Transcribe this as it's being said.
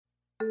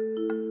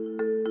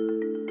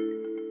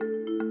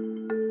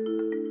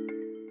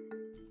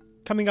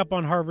Coming up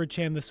on Harvard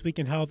Chan This Week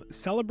in Health,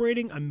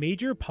 celebrating a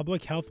major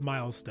public health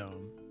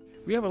milestone.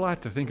 We have a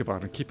lot to think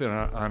about and keep it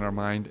on our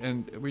mind,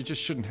 and we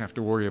just shouldn't have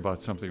to worry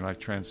about something like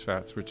trans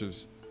fats, which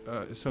is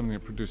something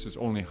that produces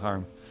only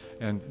harm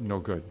and no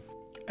good.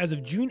 As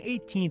of June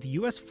 18th,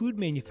 U.S. food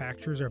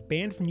manufacturers are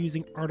banned from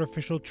using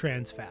artificial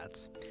trans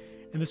fats.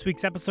 In this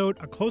week's episode,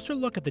 a closer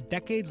look at the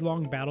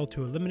decades-long battle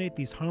to eliminate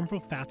these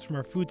harmful fats from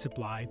our food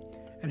supply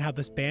and how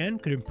this ban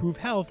could improve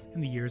health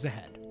in the years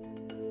ahead.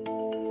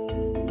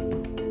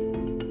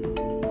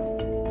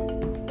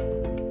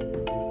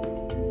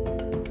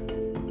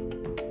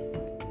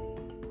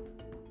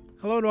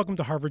 Hello and welcome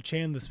to Harvard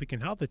Chan This Week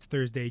in Health. It's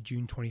Thursday,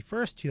 June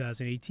 21st,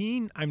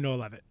 2018. I'm Noah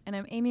Levitt. And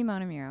I'm Amy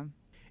Montemuro.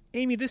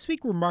 Amy, this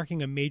week we're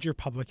marking a major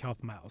public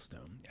health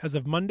milestone. As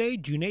of Monday,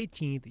 June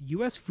 18th,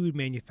 U.S. food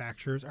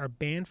manufacturers are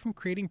banned from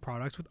creating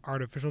products with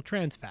artificial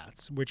trans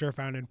fats, which are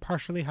found in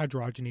partially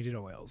hydrogenated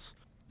oils.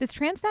 This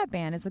trans fat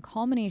ban is a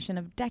culmination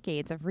of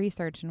decades of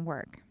research and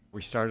work.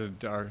 We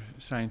started our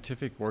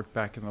scientific work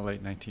back in the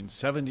late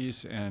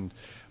 1970s, and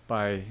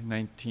by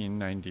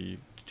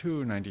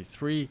 1992,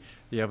 93,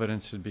 the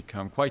evidence had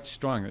become quite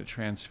strong that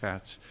trans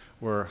fats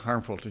were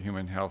harmful to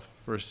human health.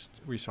 First,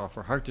 we saw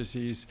for heart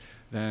disease,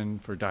 then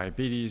for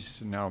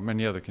diabetes, and now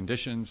many other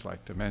conditions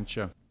like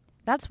dementia.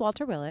 That's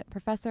Walter Willett,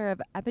 professor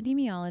of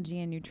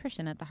epidemiology and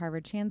nutrition at the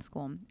Harvard Chan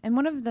School, and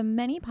one of the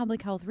many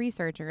public health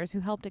researchers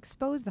who helped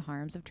expose the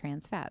harms of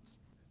trans fats.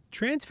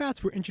 Trans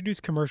fats were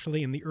introduced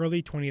commercially in the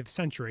early 20th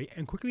century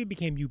and quickly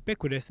became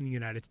ubiquitous in the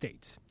United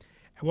States.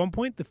 At one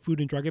point, the Food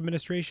and Drug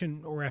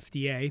Administration, or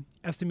FDA,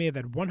 estimated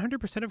that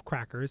 100% of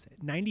crackers,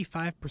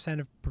 95%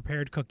 of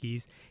prepared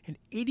cookies, and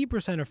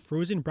 80% of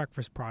frozen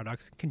breakfast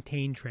products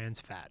contain trans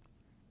fat.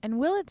 And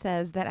Willett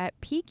says that at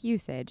peak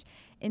usage,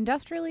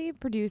 industrially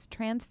produced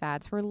trans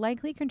fats were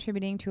likely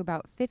contributing to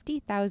about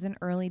 50,000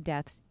 early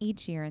deaths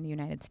each year in the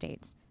United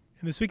States.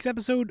 In this week's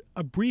episode,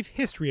 a brief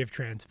history of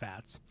trans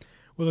fats.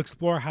 We'll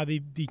explore how they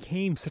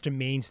became such a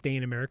mainstay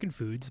in American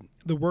foods,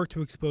 the work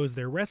to expose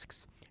their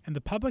risks, and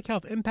the public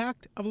health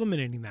impact of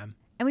eliminating them.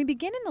 And we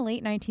begin in the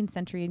late 19th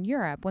century in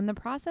Europe when the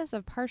process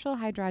of partial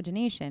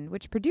hydrogenation,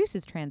 which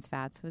produces trans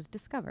fats, was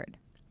discovered.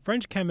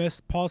 French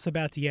chemist Paul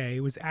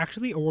Sabatier was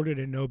actually awarded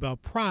a Nobel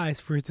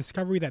Prize for his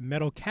discovery that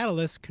metal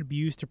catalysts could be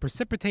used to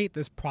precipitate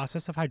this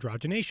process of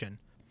hydrogenation.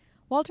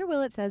 Walter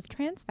Willett says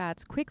trans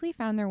fats quickly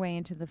found their way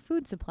into the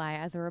food supply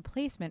as a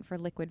replacement for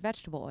liquid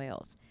vegetable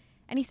oils.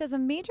 And he says a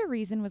major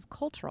reason was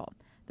cultural.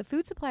 The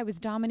food supply was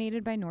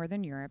dominated by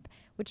Northern Europe,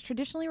 which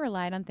traditionally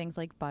relied on things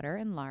like butter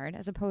and lard,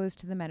 as opposed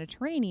to the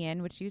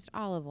Mediterranean, which used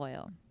olive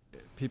oil.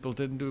 People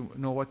didn't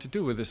know what to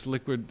do with this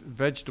liquid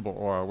vegetable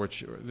oil,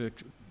 which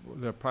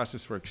the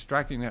process for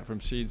extracting that from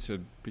seeds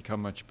had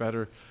become much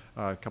better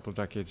a couple of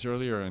decades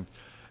earlier. And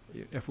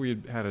if we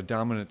had a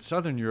dominant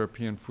Southern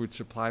European food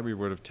supply, we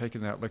would have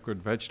taken that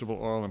liquid vegetable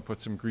oil and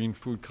put some green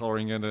food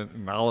coloring in it,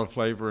 an olive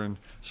flavor, and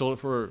sold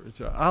it for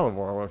olive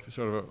oil,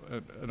 sort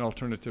of an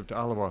alternative to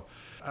olive oil.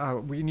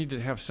 We needed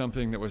to have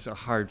something that was a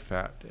hard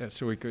fat,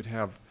 so we could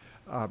have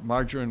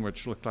margarine,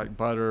 which looked like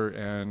butter,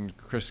 and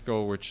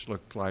Crisco, which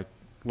looked like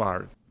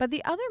lard. But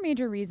the other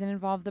major reason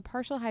involved the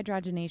partial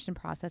hydrogenation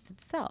process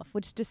itself,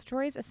 which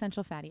destroys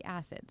essential fatty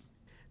acids.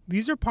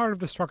 These are part of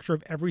the structure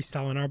of every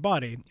cell in our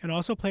body and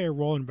also play a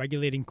role in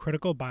regulating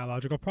critical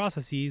biological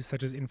processes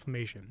such as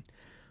inflammation.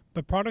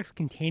 But products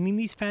containing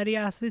these fatty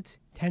acids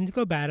tend to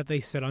go bad if they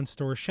sit on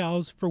store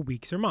shelves for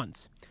weeks or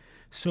months.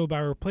 So by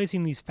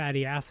replacing these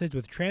fatty acids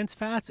with trans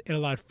fats, it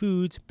allowed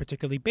foods,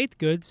 particularly baked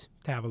goods,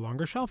 to have a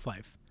longer shelf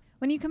life.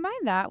 When you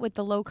combine that with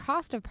the low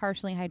cost of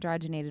partially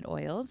hydrogenated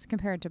oils,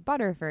 compared to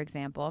butter, for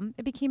example,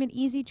 it became an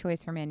easy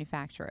choice for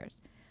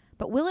manufacturers.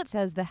 But Willett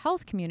says the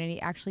health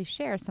community actually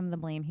shares some of the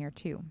blame here,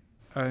 too.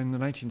 In the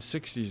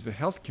 1960s, the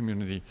health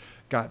community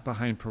got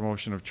behind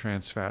promotion of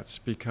trans fats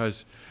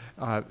because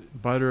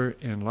butter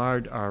and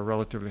lard are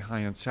relatively high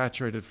in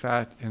saturated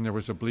fat, and there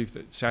was a belief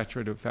that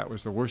saturated fat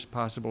was the worst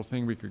possible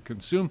thing we could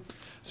consume.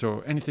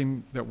 So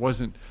anything that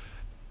wasn't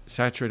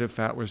saturated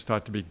fat was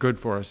thought to be good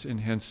for us,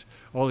 and hence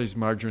all these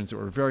margarines that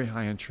were very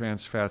high in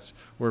trans fats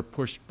were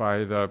pushed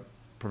by the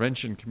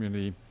prevention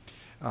community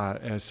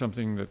as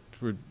something that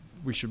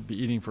we should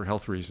be eating for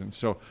health reasons.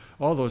 So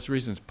all those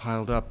reasons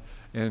piled up,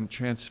 and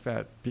trans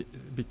fat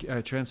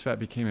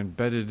became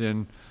embedded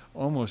in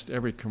almost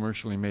every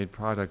commercially made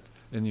product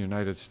in the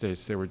United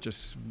States. They were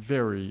just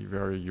very,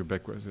 very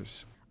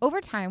ubiquitous.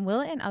 Over time,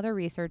 Willett and other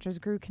researchers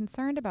grew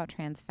concerned about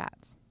trans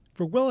fats.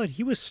 For Willett,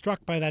 he was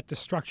struck by that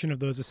destruction of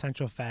those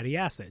essential fatty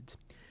acids.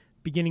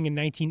 Beginning in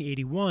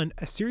 1981,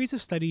 a series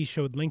of studies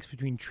showed links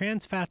between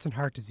trans fats and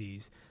heart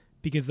disease,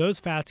 because those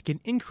fats can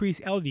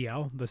increase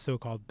LDL, the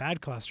so-called bad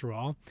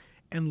cholesterol,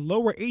 and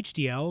lower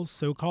HDL,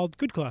 so-called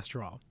good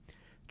cholesterol.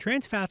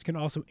 Trans fats can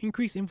also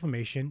increase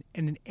inflammation,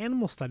 and in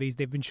animal studies,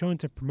 they've been shown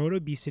to promote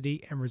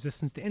obesity and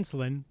resistance to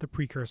insulin, the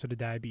precursor to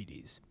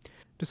diabetes.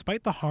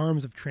 Despite the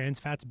harms of trans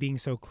fats being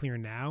so clear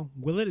now,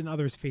 Willett and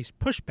others faced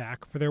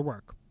pushback for their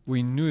work.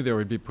 We knew there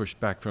would be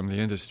pushback from the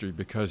industry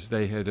because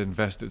they had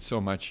invested so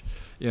much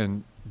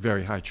in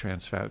very high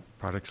trans fat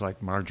products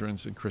like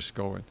margarines and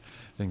Crisco and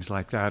things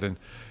like that. And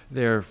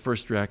their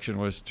first reaction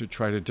was to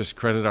try to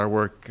discredit our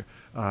work,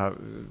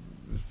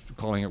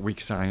 calling it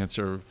weak science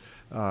or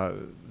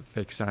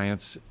fake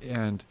science.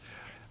 And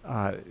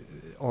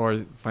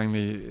or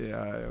finally,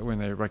 when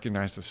they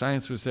recognized the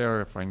science was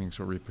there, findings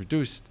were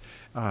reproduced,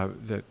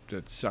 that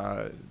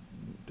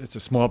it's a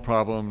small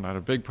problem, not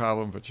a big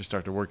problem, but you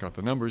start to work out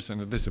the numbers,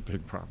 and it is a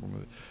big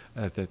problem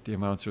that the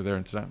amounts are there.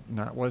 It's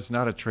was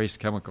not a trace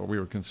chemical. We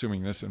were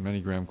consuming this in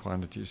many gram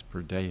quantities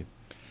per day.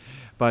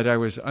 But I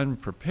was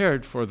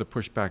unprepared for the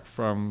pushback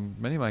from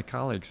many of my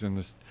colleagues in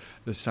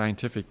the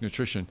scientific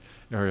nutrition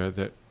area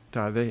that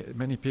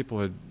many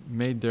people had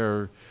made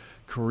their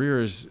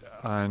careers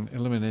on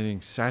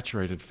eliminating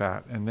saturated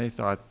fat, and they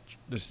thought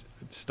this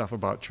stuff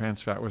about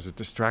trans fat was a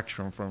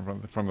distraction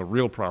from the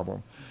real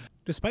problem.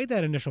 Despite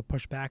that initial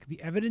pushback,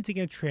 the evidence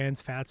against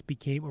trans fats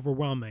became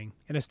overwhelming,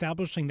 and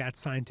establishing that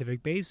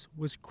scientific base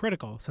was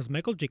critical, says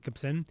Michael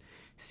Jacobson,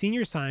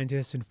 senior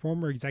scientist and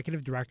former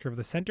executive director of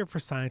the Center for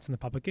Science and the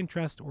Public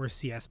Interest, or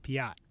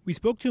CSPI. We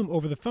spoke to him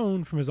over the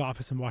phone from his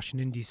office in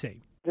Washington,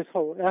 D.C. This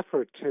whole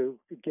effort to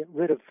get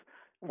rid of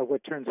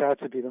what turns out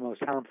to be the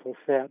most harmful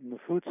fat in the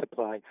food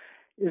supply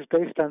is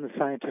based on the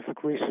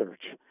scientific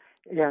research.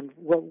 And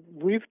what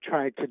we've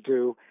tried to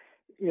do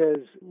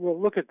is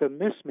we'll look at the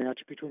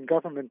mismatch between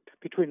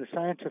the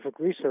scientific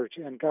research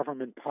and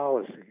government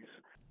policies.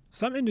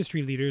 Some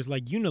industry leaders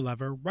like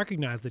Unilever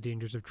recognize the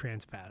dangers of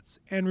trans fats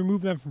and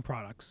remove them from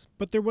products,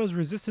 but there was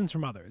resistance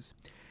from others.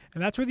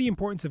 And that's where the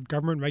importance of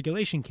government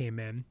regulation came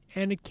in,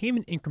 and it came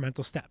in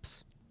incremental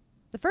steps.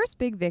 The first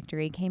big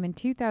victory came in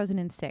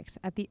 2006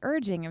 at the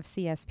urging of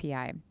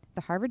CSPI,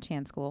 the Harvard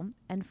Chan School,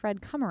 and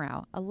Fred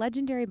Kummerow, a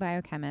legendary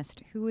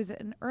biochemist who was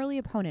an early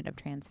opponent of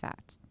trans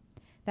fats.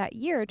 That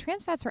year,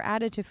 trans fats were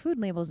added to food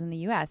labels in the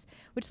U.S.,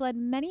 which led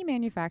many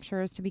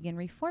manufacturers to begin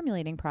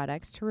reformulating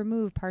products to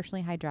remove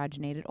partially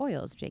hydrogenated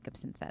oils,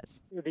 Jacobson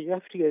says. The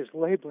FDA's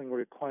labeling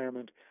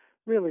requirement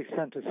really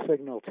sent a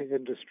signal to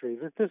industry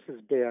that this is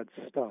bad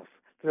stuff.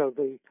 So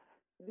the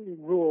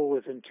rule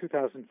was in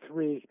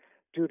 2003,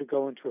 due to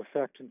go into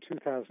effect in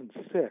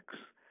 2006.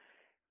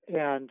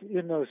 And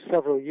in those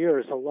several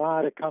years, a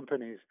lot of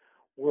companies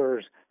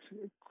were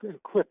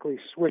quickly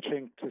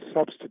switching to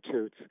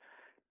substitutes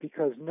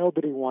because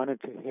nobody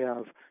wanted to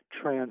have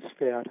trans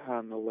fat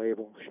on the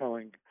label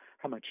showing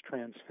how much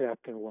trans fat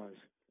there was.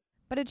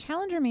 But a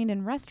challenge remained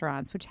in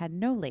restaurants which had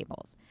no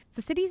labels.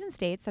 So cities and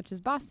states such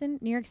as Boston,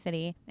 New York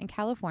City, and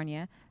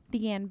California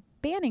began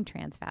banning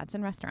trans fats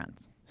in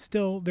restaurants.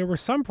 Still, there were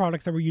some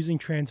products that were using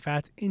trans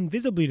fats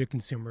invisibly to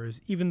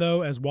consumers, even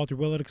though, as Walter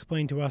Willett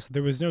explained to us,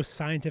 there was no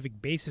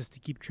scientific basis to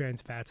keep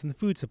trans fats in the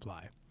food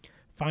supply.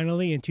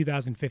 Finally, in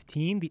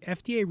 2015, the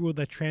FDA ruled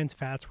that trans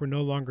fats were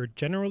no longer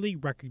generally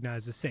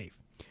recognized as safe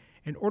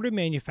and ordered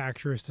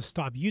manufacturers to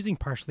stop using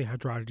partially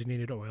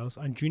hydrogenated oils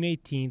on June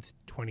 18,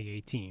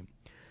 2018.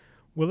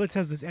 Willett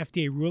says this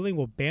FDA ruling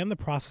will ban the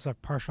process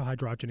of partial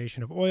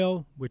hydrogenation of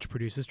oil, which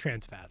produces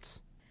trans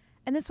fats.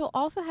 And this will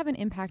also have an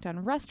impact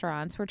on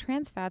restaurants where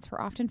trans fats were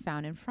often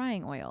found in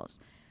frying oils.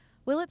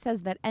 Willett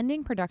says that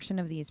ending production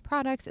of these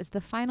products is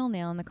the final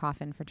nail in the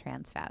coffin for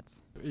trans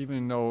fats.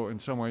 Even though in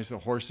some ways the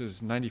horse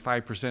is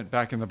 95%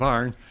 back in the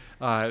barn,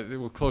 it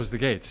will close the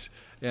gates,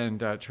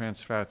 and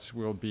trans fats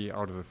will be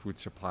out of the food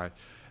supply.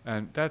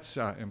 And that's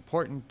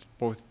important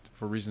both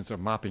for reasons of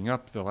mopping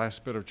up the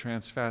last bit of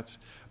trans fats,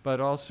 but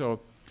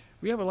also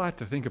we have a lot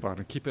to think about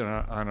and keep it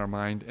on our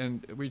mind,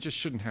 and we just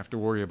shouldn't have to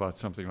worry about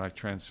something like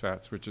trans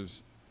fats, which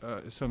is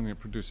something that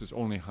produces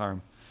only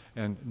harm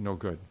and no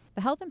good.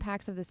 The health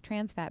impacts of this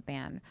trans fat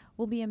ban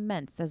will be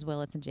immense, says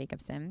Willits and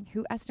Jacobson,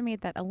 who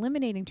estimate that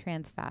eliminating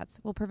trans fats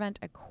will prevent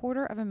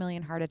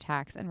 250,000 heart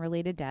attacks and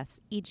related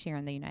deaths each year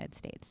in the United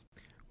States.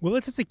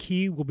 Willits says the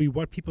key will be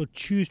what people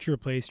choose to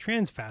replace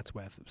trans fats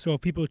with. So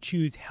if people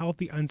choose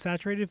healthy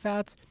unsaturated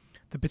fats,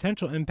 the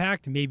potential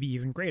impact may be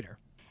even greater.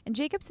 And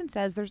Jacobson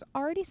says there's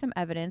already some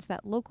evidence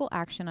that local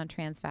action on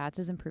trans fats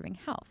is improving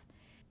health.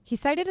 He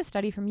cited a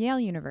study from Yale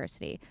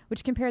University,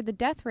 which compared the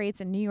death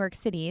rates in New York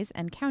cities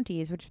and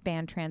counties which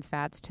banned trans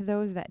fats to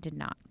those that did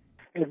not.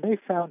 And they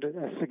found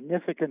a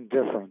significant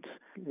difference.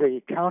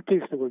 The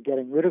counties that were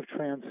getting rid of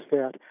trans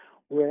fat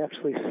were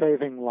actually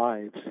saving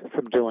lives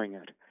from doing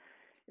it.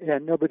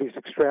 And nobody's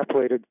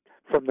extrapolated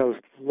from those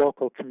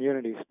local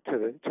communities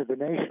to the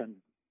nation.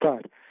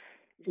 But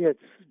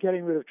it's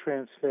getting rid of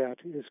trans fat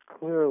is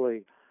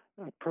clearly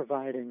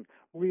providing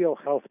real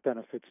health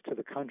benefits to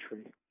the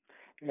country.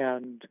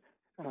 And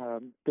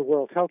the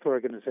World Health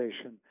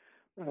Organization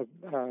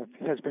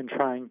has been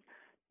trying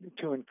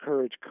to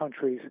encourage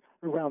countries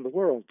around the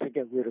world to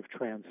get rid of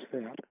trans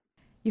fat.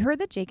 You heard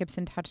that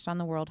Jacobson touched on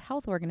the World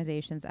Health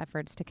Organization's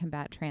efforts to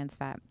combat trans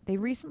fat. They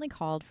recently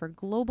called for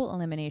global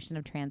elimination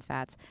of trans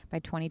fats by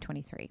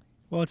 2023.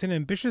 While it's an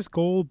ambitious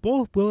goal,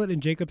 both Willett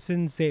and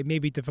Jacobson say it may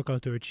be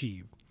difficult to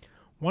achieve.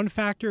 One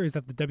factor is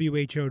that the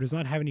WHO does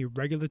not have any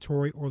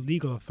regulatory or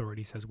legal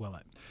authority, says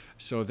Willett.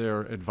 So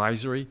they're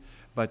advisory,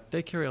 but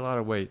they carry a lot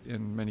of weight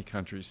in many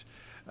countries.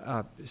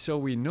 So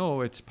we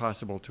know it's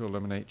possible to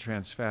eliminate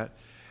trans fat.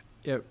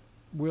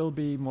 will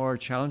be more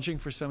challenging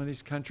for some of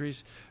these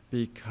countries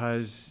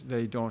because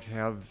they don't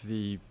have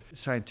the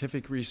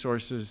scientific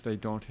resources, they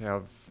don't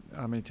have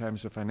many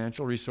times the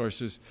financial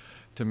resources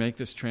to make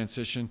this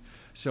transition.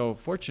 So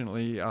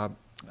fortunately,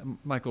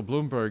 Michael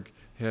Bloomberg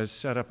has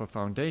set up a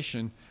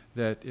foundation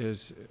that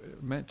is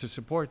meant to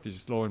support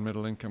these low and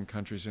middle income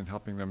countries in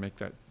helping them make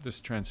this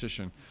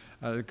transition.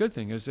 The good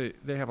thing is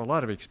they have a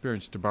lot of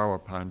experience to borrow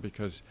upon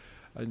because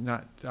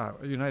the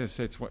United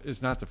States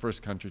is not the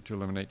first country to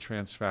eliminate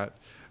trans fat.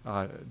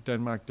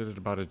 Denmark did it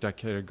about a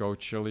decade ago.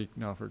 Chile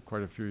now for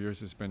quite a few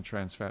years has been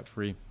trans fat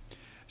free.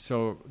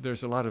 So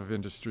there's a lot of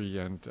industry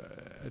and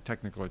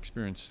technical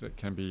experience that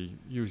can be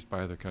used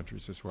by other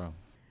countries as well.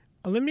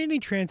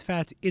 Eliminating trans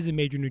fats is a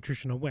major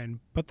nutritional win,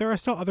 but there are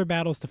still other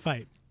battles to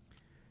fight.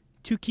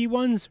 Two key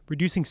ones,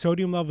 reducing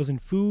sodium levels in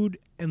food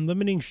and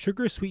limiting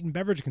sugar-sweetened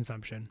beverage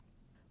consumption.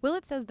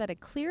 Willett says that a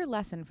clear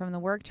lesson from the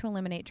work to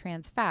eliminate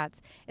trans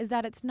fats is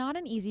that it's not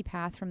an easy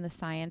path from the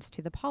science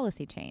to the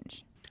policy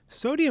change.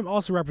 Sodium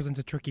also represents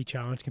a tricky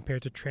challenge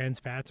compared to trans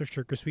fats or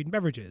sugar-sweetened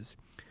beverages.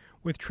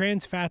 With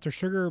trans fats or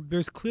sugar,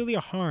 there's clearly a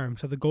harm,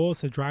 so the goal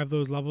is to drive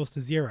those levels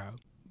to zero.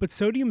 But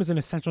sodium is an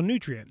essential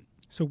nutrient,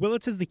 so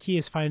Willett says the key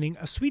is finding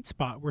a sweet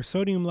spot where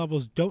sodium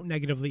levels don't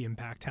negatively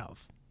impact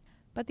health.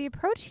 But the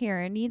approach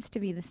here needs to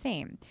be the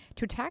same,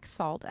 to attack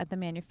salt at the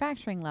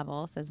manufacturing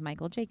level, says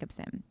Michael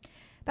Jacobson.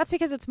 That's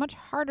because it's much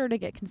harder to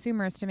get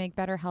consumers to make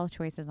better health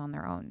choices on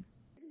their own.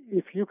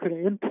 If you can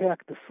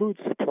impact the food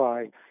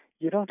supply,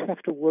 you don't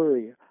have to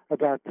worry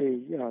about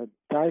the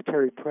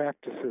dietary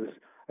practices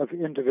of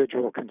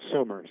individual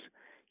consumers.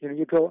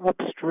 You go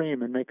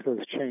upstream and make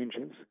those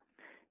changes.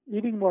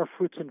 Eating more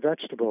fruits and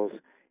vegetables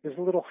is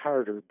a little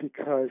harder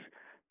because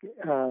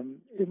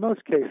in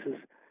most cases,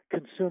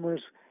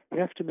 consumers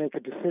have to make a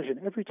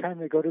decision every time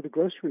they go to the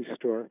grocery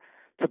store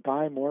to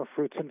buy more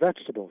fruits and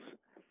vegetables.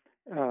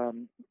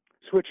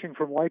 Switching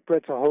from white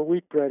bread to whole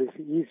wheat bread is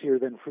easier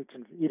than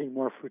eating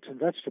more fruits and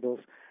vegetables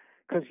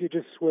because you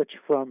just switch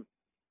from,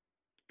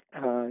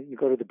 you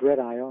go to the bread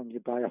aisle and you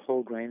buy a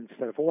whole grain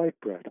instead of a white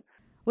bread.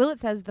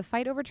 Willett says the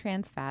fight over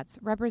trans fats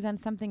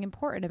represents something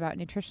important about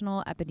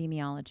nutritional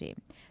epidemiology,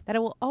 that it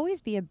will always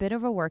be a bit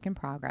of a work in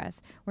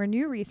progress where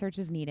new research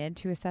is needed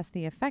to assess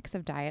the effects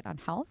of diet on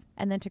health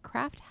and then to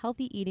craft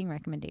healthy eating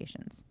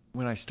recommendations.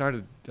 When I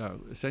started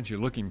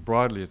essentially looking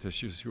broadly at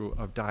this issue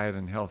of diet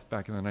and health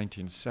back in the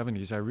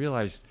 1970s, I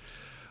realized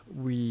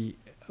we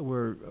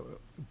were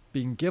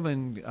being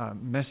given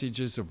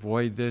messages,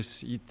 avoid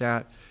this, eat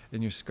that,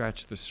 and you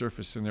scratch the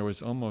surface, and there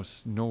was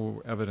almost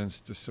no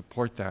evidence to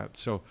support that.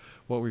 So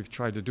what we've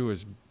tried to do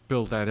is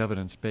build that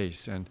evidence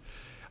base, and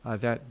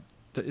that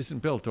isn't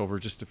built over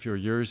just a few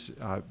years.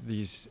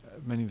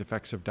 Many of the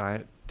effects of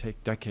diet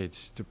take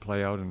decades to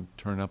play out and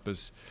turn up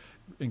as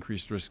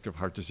increased risk of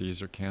heart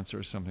disease or cancer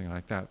or something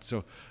like that.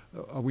 So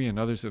we and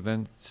others have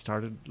then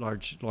started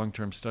large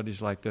long-term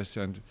studies like this,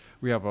 and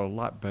we have a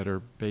lot better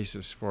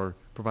basis for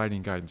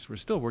providing guidance. We're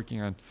still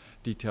working on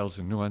details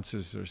and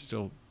nuances. There's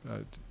still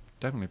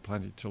definitely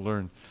plenty to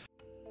learn.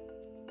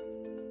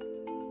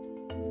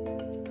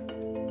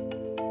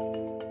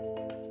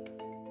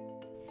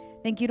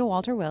 Thank you to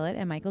Walter Willett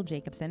and Michael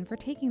Jacobson for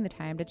taking the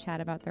time to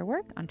chat about their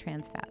work on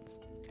trans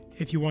fats.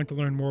 If you want to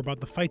learn more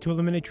about the fight to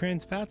eliminate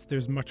trans fats,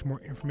 there's much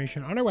more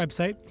information on our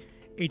website,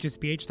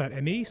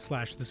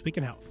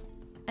 hsbh.me/thisweekinhealth.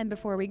 And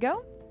before we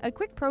go, a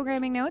quick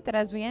programming note that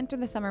as we enter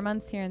the summer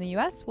months here in the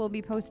U.S., we'll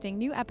be posting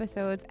new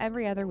episodes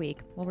every other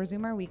week. We'll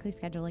resume our weekly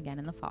schedule again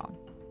in the fall.